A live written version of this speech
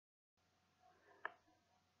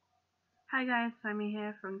Hi guys, Sammy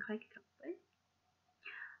here from Cosplay.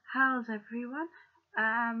 How's everyone?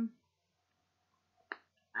 I'm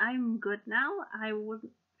good now. I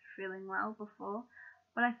wasn't feeling well before,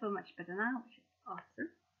 but I feel much better now, which is awesome.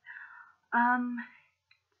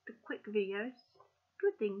 Just a quick video,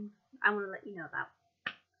 good things I want to let you know about.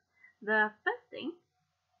 The first thing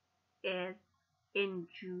is in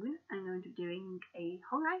June, I'm going to be doing a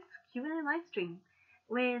whole nice Q&A live stream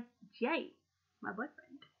with Jay, my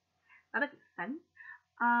boyfriend. That'll be fun.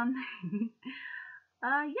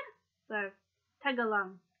 Yeah, so tag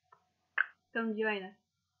along. Come join us.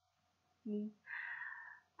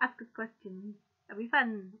 Ask us questions. It'll be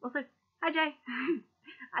fun. Also, hi Jay.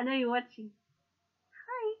 I know you're watching.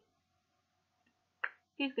 Hi.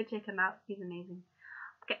 Please go check him out. He's amazing.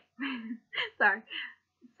 Okay. Sorry.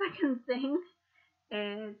 Second thing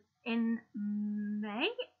is in May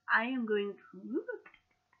I am going to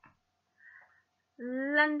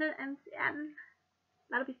London MCM.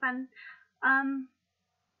 That'll be fun.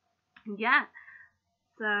 Yeah.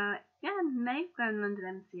 So yeah, May we're going to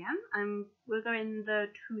London MCM. We're going the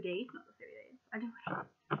 2 days, not the 3 days. I think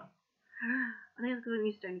it's because we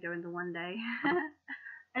used to only go in the 1 day.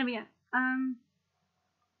 Anyway,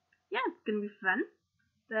 yeah, it's gonna be fun.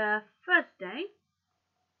 The first day,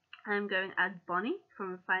 I'm going as Bonnie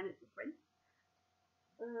from Find It Friends.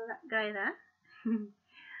 That guy there.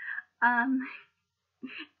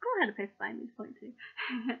 Cool how to play Find this point too.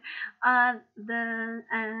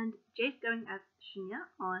 And Jay's going as Shinya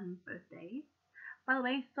on both days. By the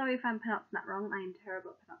way, sorry if I'm pronouncing that wrong. I am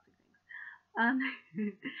terrible at pronouncing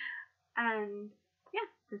things. And yeah,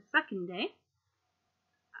 the second day,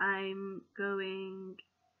 I'm going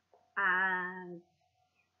as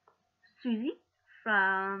Susie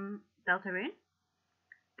from Deltarune,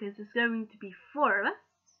 because there's going to be 4 of us.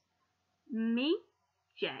 Me,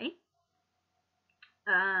 Jay,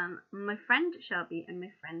 my friend Shelby, and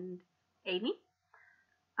my friend Amy.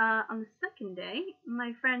 On the second day,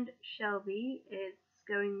 my friend Shelby is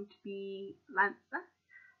going to be Lancer,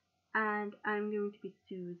 and I'm going to be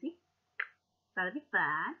Susie. That'll be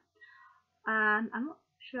fun. I'm not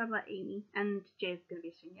sure about Amy, and Jay's going to be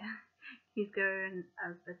Shinya. He's going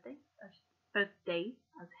as both days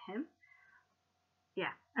as him.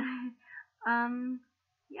 Yeah.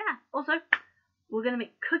 Yeah. Also, we're going to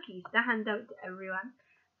make cookies to hand out to everyone.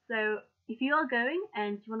 So if you are going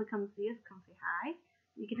and you want to come see us, come say hi.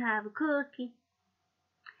 You can have a cookie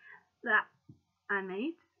that I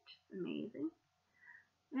made, which is amazing.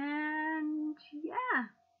 And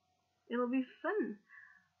yeah, it'll be fun.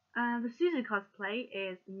 The Susie cosplay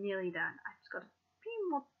is nearly done. I've just got a few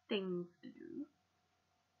more things to do.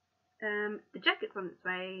 The jacket's on its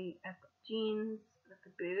way. I've got jeans with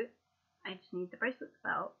the boot. I just need the bracelet,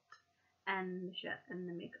 belt, and the shirt and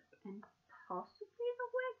the makeup, and possibly the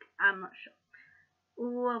wig. I'm not sure.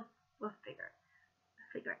 We'll figure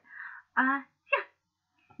it. Yeah.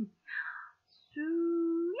 So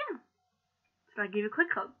yeah. So I'll give you a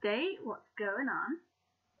quick update. What's going on?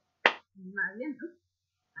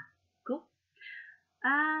 Cool.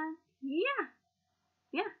 Yeah.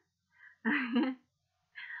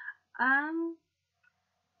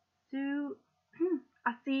 So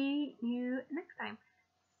I'll see you next time.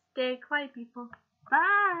 Stay quiet, people.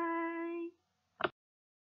 Bye.